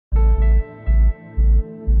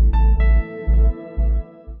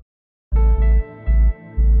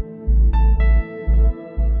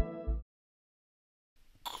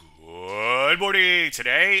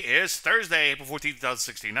today is Thursday, April 14th,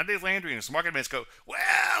 2016. I'm Dave Landry, and it's Market Minutes Go.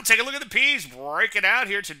 Well, take a look at the P's. Break it out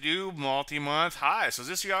here to do multi-month highs. So is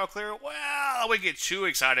this all clear? Well, I wouldn't get too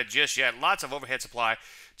excited just yet. Lots of overhead supply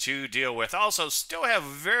to deal with. Also, still have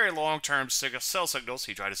very long-term sell signals,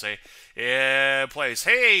 he tried to say, in place.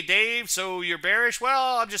 Hey, Dave, so you're bearish?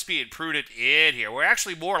 Well, I'm just being prudent in here. We're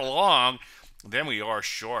actually more long than we are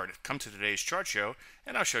short. Come to today's chart show,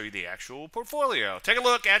 and I'll show you the actual portfolio. Take a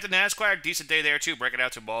look at the NASDAQ. Decent day there, too. Breaking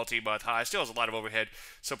out to multi-month high. Still has a lot of overhead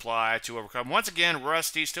supply to overcome. Once again,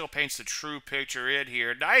 Rusty still paints the true picture in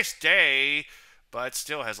here. Nice day, but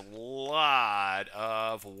still has a lot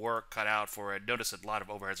of work cut out for it. Notice a lot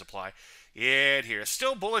of overhead supply in here.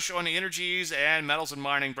 Still bullish on the energies and metals and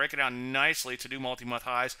mining, breaking out nicely to do multi-month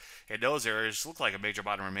highs. And those areas look like a major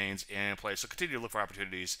bottom remains in place. So continue to look for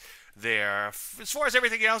opportunities there. As far as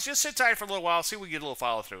everything else, just sit tight for a little while, see if we can get a little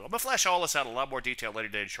follow through. I'm going to flash all this out in a lot more detail later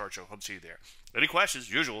today in the short show. Hope to see you there. Any questions?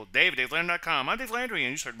 Usual, Dave at DaveLandry.com. I'm Dave Landry,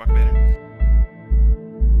 and you started Market Minute.